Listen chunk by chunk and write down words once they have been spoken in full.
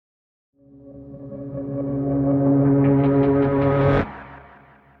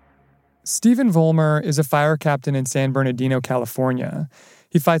Stephen Vollmer is a fire captain in San Bernardino, California.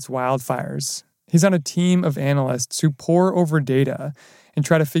 He fights wildfires. He's on a team of analysts who pore over data and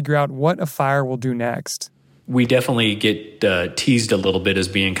try to figure out what a fire will do next. We definitely get teased a little bit as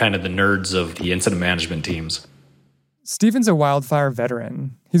being kind of the nerds of the incident management teams. Stephen's a wildfire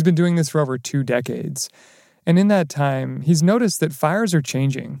veteran. He's been doing this for over 2 decades. And in that time, he's noticed that fires are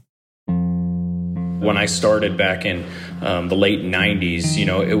changing. When I started back in the late 90s,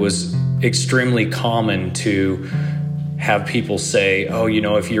 it was extremely common to have people say, oh,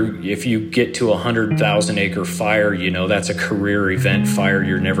 if you get to a 100,000 acre fire, that's a career event fire.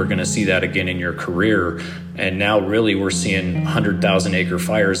 You're never going to see that again in your career. And now really we're seeing 100,000 acre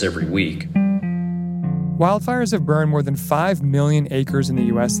fires every week. Wildfires have burned more than 5 million acres in the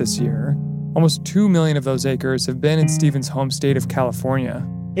U.S. this year. Almost 2 million of those acres have been in Stephen's home state of California.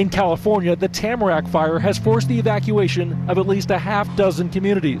 In California, the Tamarack fire has forced the evacuation of at least a half-dozen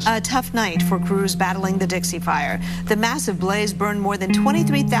communities. A tough night for crews battling the Dixie Fire. The massive blaze burned more than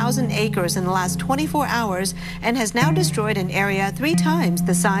 23,000 acres in the last 24 hours and has now destroyed an area 3 times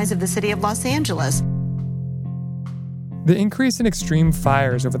the size of the city of Los Angeles. The increase in extreme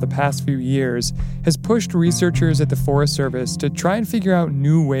fires over the past few years has pushed researchers at the Forest Service to try and figure out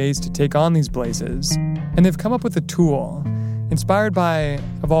new ways to take on these blazes. And they've come up with a tool inspired by,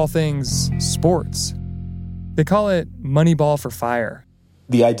 of all things, sports. They call it Moneyball for fire.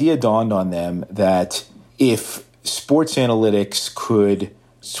 The idea dawned on them that if sports analytics could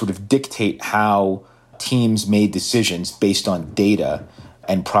sort of dictate how teams made decisions based on data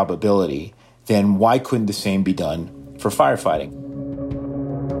and probability, then why couldn't the same be done for firefighting?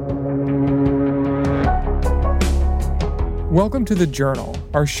 Welcome to The Journal,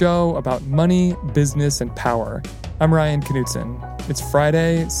 our show about money, business, and power. I'm Ryan Knutson. It's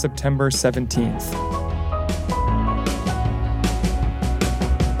Friday, September 17th.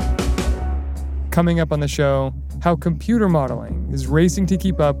 Coming up on the show, how computer modeling is racing to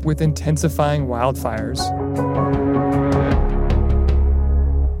keep up with intensifying wildfires.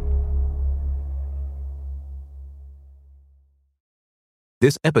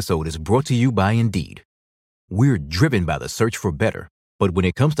 This episode is brought to you by Indeed. We're driven by the search for better, but when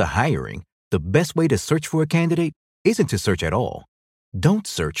it comes to hiring, the best way to search for a candidate isn't to search at all. Don't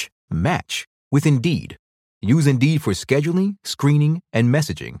search, match with Indeed. Use Indeed for scheduling, screening, and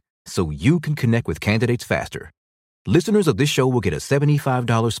messaging so you can connect with candidates faster. Listeners of this show will get a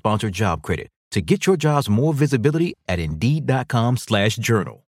 $75 sponsored job credit to get your jobs more visibility at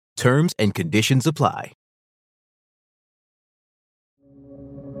Indeed.com/journal. Terms and conditions apply.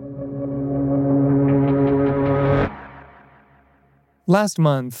 Last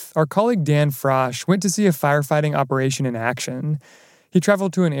month, our colleague Dan Frosch went to see a firefighting operation in action. He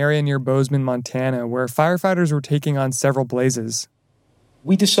traveled to an area near Bozeman, Montana, where firefighters were taking on several blazes.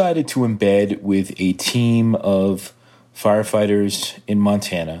 We decided to embed with a team of firefighters in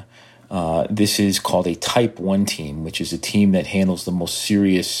Montana. This is called a Type 1 team, which is a team that handles the most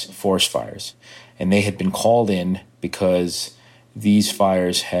serious forest fires. And they had been called in because these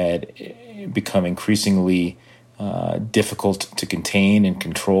fires had become increasingly difficult to contain and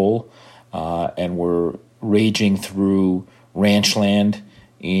control, and were raging through ranch land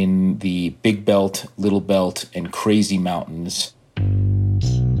in the Big Belt, Little Belt, and Crazy Mountains.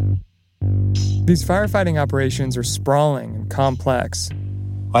 These firefighting operations are sprawling and complex.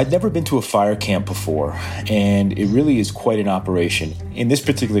 I'd never been to a fire camp before, and it really is quite an operation. In this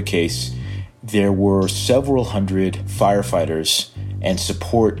particular case, there were several hundred firefighters and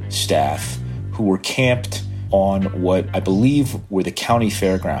support staff who were camped on what I believe were the county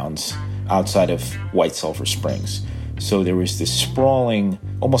fairgrounds outside of White Sulphur Springs. So there was this sprawling,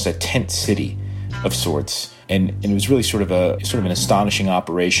 almost a tent city of sorts, and it was really sort of an astonishing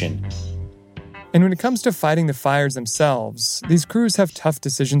operation. And when it comes to fighting the fires themselves, these crews have tough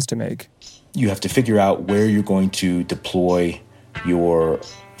decisions to make. You have to figure out where you're going to deploy your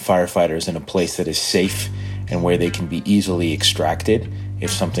firefighters in a place that is safe and where they can be easily extracted if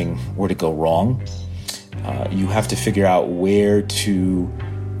something were to go wrong. You have to figure out where to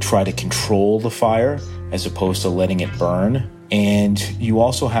try to control the fire as opposed to letting it burn. And you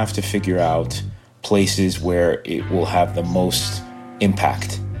also have to figure out places where it will have the most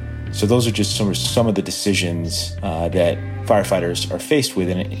impact. So those are just some of the decisions that firefighters are faced with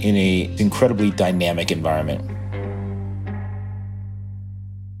in an incredibly dynamic environment.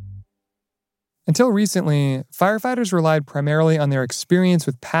 Until recently, firefighters relied primarily on their experience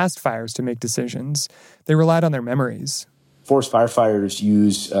with past fires to make decisions. They relied on their memories. Forest firefighters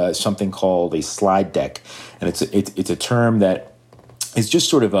use something called a slide deck, and it's a term that is just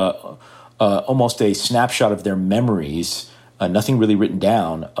sort of almost a snapshot of their memories nothing really written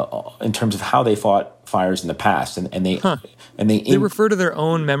down in terms of how they fought fires in the past, and they refer to their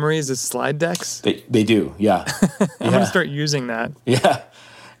own memories as slide decks. They do, yeah. I'm going to start using that. Yeah,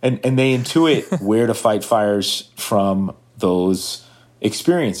 and they intuit where to fight fires from those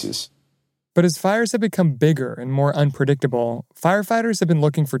experiences. But as fires have become bigger and more unpredictable, firefighters have been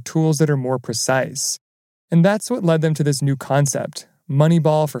looking for tools that are more precise. And that's what led them to this new concept,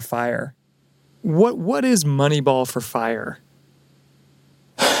 Moneyball for fire. What is Moneyball for fire?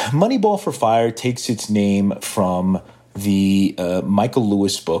 Moneyball for fire takes its name from the Michael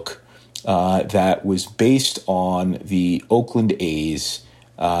Lewis book that was based on the Oakland A's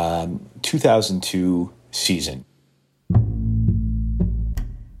 2002 season.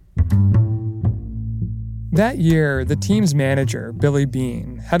 That year, the team's manager, Billy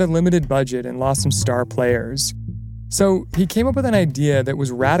Beane, had a limited budget and lost some star players. So he came up with an idea that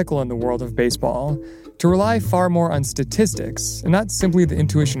was radical in the world of baseball, to rely far more on statistics and not simply the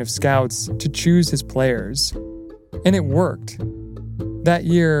intuition of scouts to choose his players. And it worked. That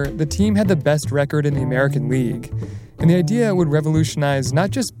year, the team had the best record in the American League, and the idea would revolutionize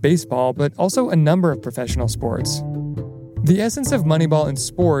not just baseball, but also a number of professional sports. The essence of Moneyball in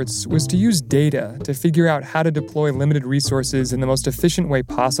sports was to use data to figure out how to deploy limited resources in the most efficient way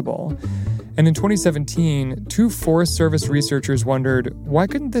possible. And in 2017, two Forest Service researchers wondered, why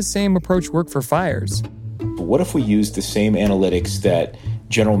couldn't the same approach work for fires? What if we used the same analytics that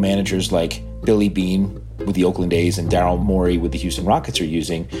general managers like Billy Beane with the Oakland A's and Daryl Morey with the Houston Rockets are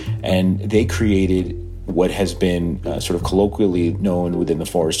using, and they created what has been sort of colloquially known within the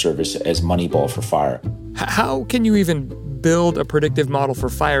Forest Service as Moneyball for fire. How can you even build a predictive model for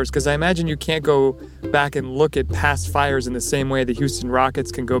fires? Because I imagine you can't go back and look at past fires in the same way the Houston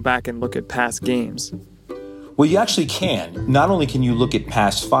Rockets can go back and look at past games. Well, you actually can. Not only can you look at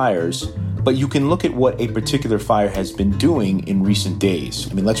past fires, but you can look at what a particular fire has been doing in recent days.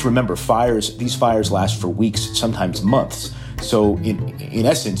 I mean, let's remember, these fires last for weeks, sometimes months. So in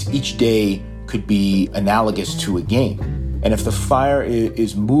essence, each day could be analogous to a game. And if the fire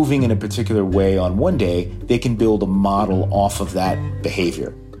is moving in a particular way on one day, they can build a model off of that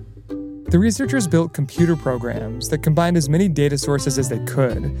behavior. The researchers built computer programs that combined as many data sources as they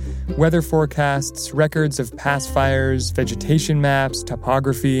could: weather forecasts, records of past fires, vegetation maps,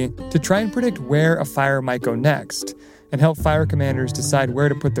 topography, to try and predict where a fire might go next and help fire commanders decide where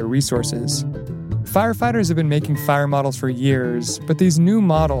to put their resources. Firefighters have been making fire models for years, but these new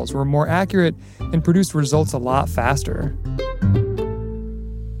models were more accurate and produced results a lot faster.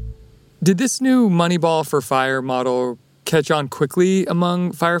 Did this new Moneyball for fire model catch on quickly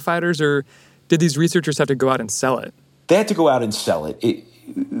among firefighters, or did these researchers have to go out and sell it? They had to go out and sell it.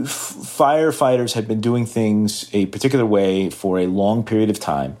 Firefighters had been doing things a particular way for a long period of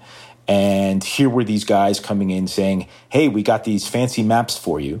time, and here were these guys coming in saying, hey, we got these fancy maps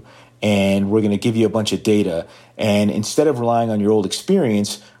for you, and we're going to give you a bunch of data, and instead of relying on your old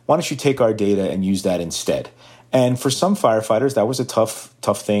experience, why don't you take our data and use that instead? And for some firefighters, that was a tough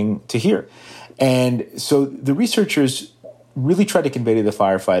thing to hear. And so the researchers really tried to convey to the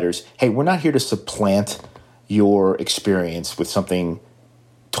firefighters, hey, we're not here to supplant your experience with something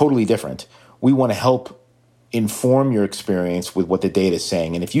totally different. We want to help inform your experience with what the data is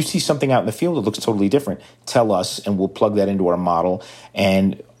saying. And if you see something out in the field that looks totally different, tell us, and we'll plug that into our model.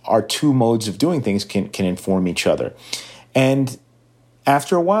 And our two modes of doing things can inform each other. And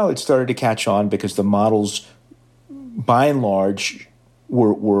after a while, it started to catch on because the models, by and large,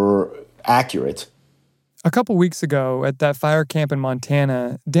 were accurate. A couple weeks ago at that fire camp in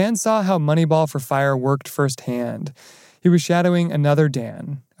Montana, Dan saw how Moneyball for fire worked firsthand. He was shadowing another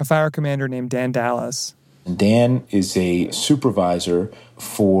Dan, a fire commander named Dan Dallas. Dan is a supervisor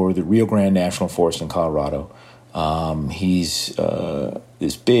for the Rio Grande National Forest in Colorado. He's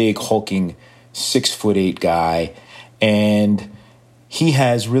this big, hulking, 6'8" guy, and he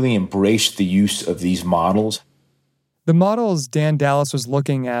has really embraced the use of these models. The models Dan Dallas was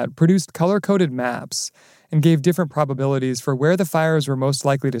looking at produced color-coded maps and gave different probabilities for where the fires were most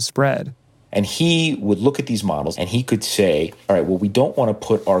likely to spread. And he would look at these models and he could say, all right, well, we don't want to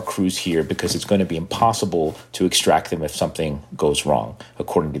put our crews here because it's going to be impossible to extract them if something goes wrong,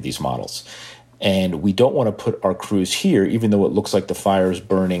 according to these models. And we don't want to put our crews here, even though it looks like the fire is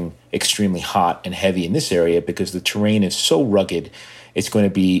burning extremely hot and heavy in this area, because the terrain is so rugged, it's going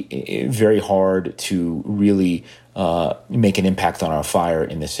to be very hard to really make an impact on our fire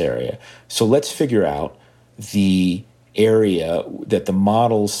in this area. So let's figure out the area that the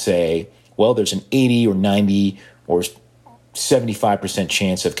models say, well, there's an 80 or 90 or 75%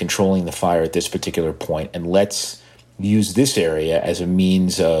 chance of controlling the fire at this particular point, and let's use this area as a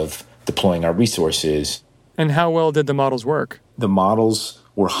means of deploying our resources. And how well did the models work? The models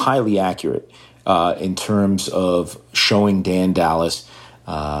were highly accurate in terms of showing Dan Dallas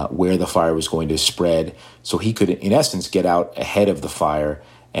where the fire was going to spread. So he could, in essence, get out ahead of the fire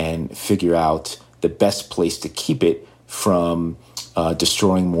and figure out the best place to keep it from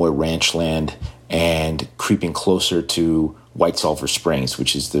destroying more ranch land and creeping closer to White Sulphur Springs,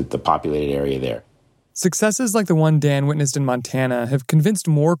 which is the populated area there. Successes like the one Dan witnessed in Montana have convinced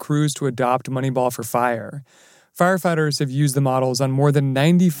more crews to adopt Moneyball for fire. Firefighters have used the models on more than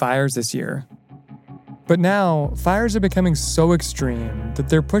 90 fires this year. But now, fires are becoming so extreme that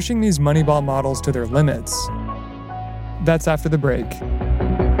they're pushing these Moneyball models to their limits. That's after the break.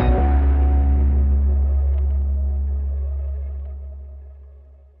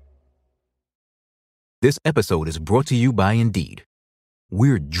 This episode is brought to you by Indeed.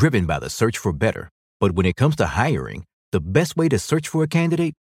 We're driven by the search for better, but when it comes to hiring, the best way to search for a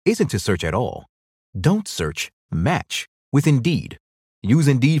candidate isn't to search at all. Don't search, match with Indeed. Use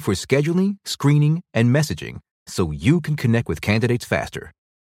Indeed for scheduling, screening, and messaging so you can connect with candidates faster.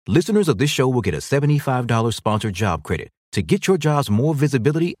 Listeners of this show will get a $75 sponsored job credit to get your jobs more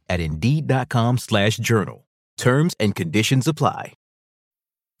visibility at Indeed.com/journal. Terms and conditions apply.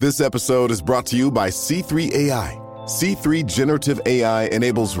 This episode is brought to you by C3 AI. C3 Generative AI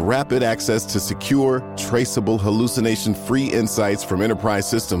enables rapid access to secure, traceable, hallucination-free insights from enterprise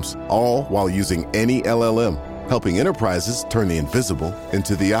systems, all while using any LLM, helping enterprises turn the invisible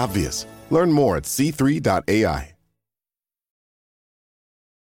into the obvious. Learn more at c3.ai.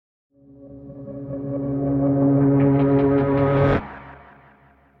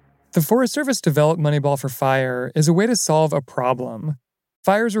 The Forest Service developed Moneyball for fire as a way to solve a problem.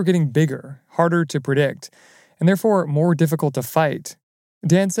 Fires were getting bigger, harder to predict, and therefore more difficult to fight.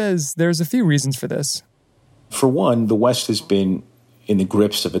 Dan says there's a few reasons for this. For one, the West has been in the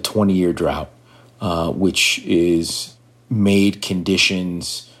grips of a 20-year drought, which is made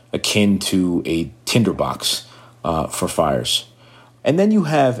conditions akin to a tinderbox for fires. And then you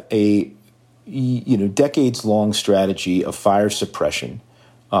have a decades-long strategy of fire suppression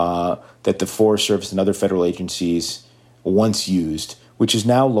that the Forest Service and other federal agencies once used, which is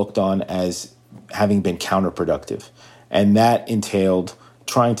now looked on as having been counterproductive. And that entailed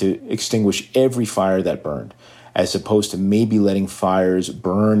trying to extinguish every fire that burned, as opposed to maybe letting fires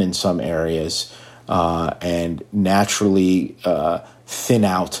burn in some areas and naturally thin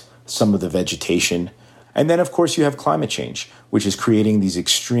out some of the vegetation. And then, of course, you have climate change, which is creating these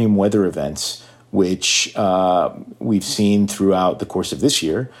extreme weather events, which we've seen throughout the course of this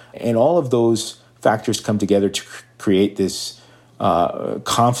year. And all of those factors come together to create this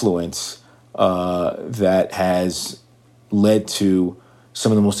confluence that has led to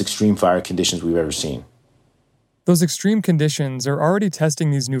some of the most extreme fire conditions we've ever seen. Those extreme conditions are already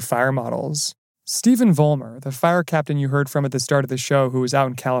testing these new fire models. Stephen Vollmer, the fire captain you heard from at the start of the show who was out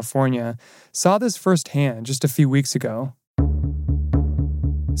in California, saw this firsthand just a few weeks ago.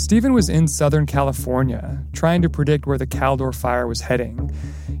 Stephen was in Southern California, trying to predict where the Caldor fire was heading.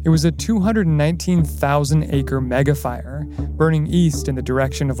 It was a 219,000-acre megafire, burning east in the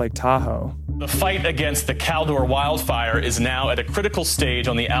direction of Lake Tahoe. The fight against the Caldor wildfire is now at a critical stage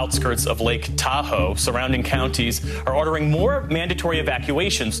on the outskirts of Lake Tahoe. Surrounding counties are ordering more mandatory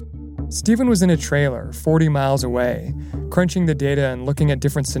evacuations. Stephen was in a trailer 40 miles away, crunching the data and looking at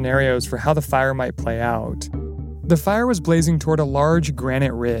different scenarios for how the fire might play out. The fire was blazing toward a large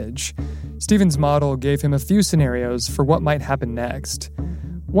granite ridge. Stephen's model gave him a few scenarios for what might happen next.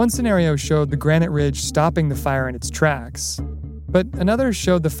 One scenario showed the granite ridge stopping the fire in its tracks, but another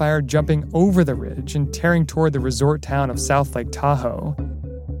showed the fire jumping over the ridge and tearing toward the resort town of South Lake Tahoe.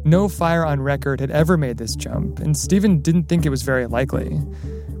 No fire on record had ever made this jump, and Stephen didn't think it was very likely.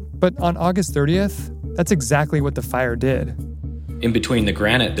 But on August 30th, that's exactly what the fire did. In between the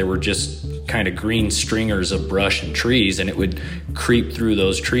granite, there were just kind of green stringers of brush and trees, and it would creep through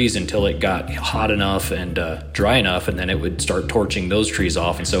those trees until it got hot enough and dry enough, and then it would start torching those trees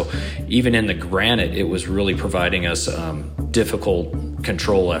off. And so even in the granite, it was really providing us difficult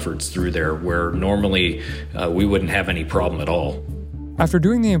control efforts through there, where normally we wouldn't have any problem at all. After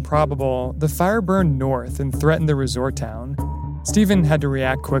doing the improbable, the fire burned north and threatened the resort town. Stephen had to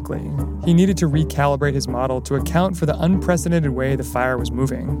react quickly. He needed to recalibrate his model to account for the unprecedented way the fire was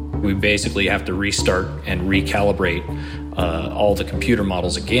moving. We basically have to restart and recalibrate all the computer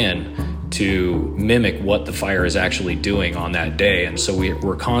models again to mimic what the fire is actually doing on that day. And so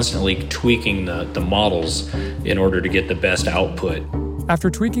we're constantly tweaking the models in order to get the best output. After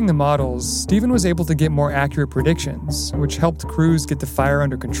tweaking the models, Stephen was able to get more accurate predictions, which helped crews get the fire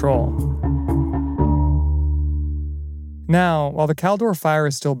under control. Now, while the Caldor fire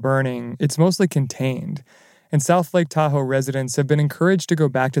is still burning, it's mostly contained, and South Lake Tahoe residents have been encouraged to go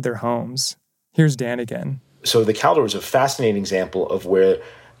back to their homes. Here's Dan again. So the Caldor is a fascinating example of where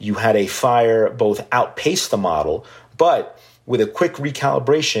you had a fire both outpace the model, but with a quick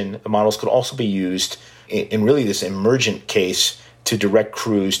recalibration, the models could also be used in really this emergent case to direct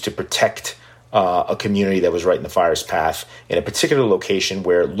crews to protect a community that was right in the fire's path in a particular location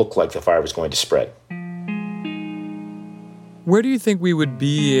where it looked like the fire was going to spread. Where do you think we would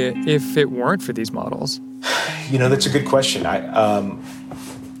be if it weren't for these models? That's a good question. I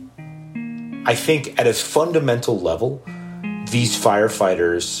think at a fundamental level, these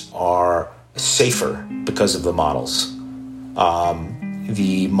firefighters are safer because of the models.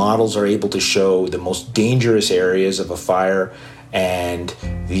 The models are able to show the most dangerous areas of a fire and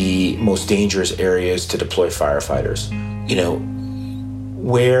the most dangerous areas to deploy firefighters.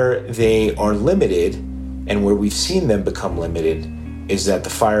 Where they are limited and where we've seen them become limited is that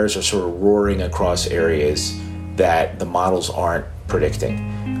the fires are sort of roaring across areas that the models aren't predicting,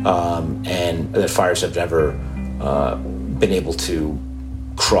 and that fires have never been able to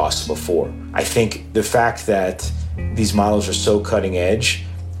cross before. I think the fact that these models are so cutting edge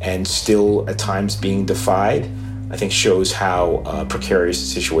and still at times being defied, I think shows how precarious the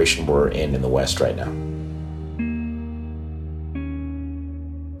situation we're in the West right now.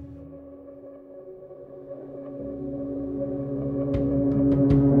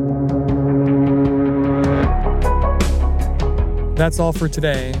 That's all for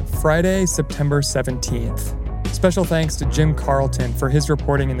today, Friday, September 17th. Special thanks to Jim Carlton for his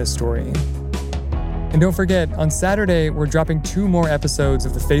reporting in this story. And don't forget, on Saturday, we're dropping 2 more episodes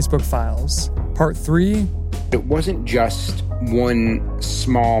of the Facebook Files. Part 3. It wasn't just one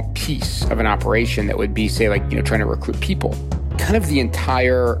small piece of an operation that would be, say, trying to recruit people. Kind of the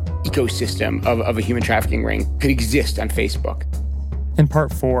entire ecosystem of a human trafficking ring could exist on Facebook. And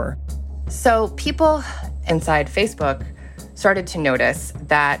Part 4. So people inside Facebook started to notice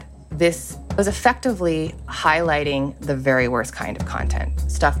that this was effectively highlighting the very worst kind of content.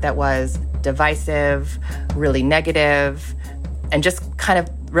 Stuff that was divisive, really negative, and just kind of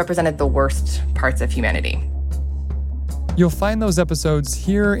represented the worst parts of humanity. You'll find those episodes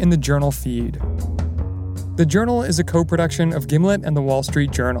here in the Journal feed. The Journal is a co-production of Gimlet and the Wall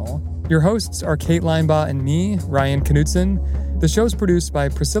Street Journal. Your hosts are Kate Linebaugh and me, Ryan Knutson. The show's produced by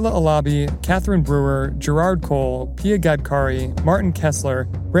Priscilla Alabi, Catherine Brewer, Gerard Cole, Pia Gadkari, Martin Kessler,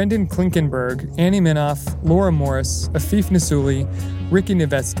 Brendan Klinkenberg, Annie Minoff, Laura Morris, Afif Nasuli, Ricky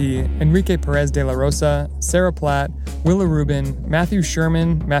Nevetsky, Enrique Perez de la Rosa, Sarah Platt, Willa Rubin, Matthew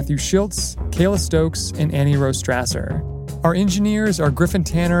Sherman, Matthew Schiltz, Kayla Stokes, and Annie Rose Strasser. Our engineers are Griffin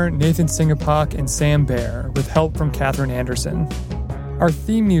Tanner, Nathan Singapak, and Sam Baer, with help from Catherine Anderson. Our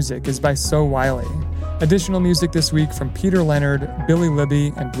theme music is by So Wiley. Additional music this week from Peter Leonard, Billy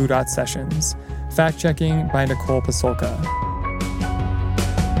Libby, and Blue Dot Sessions. Fact-checking by Nicole Pasolka.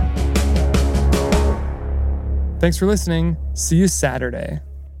 Thanks for listening. See you Saturday.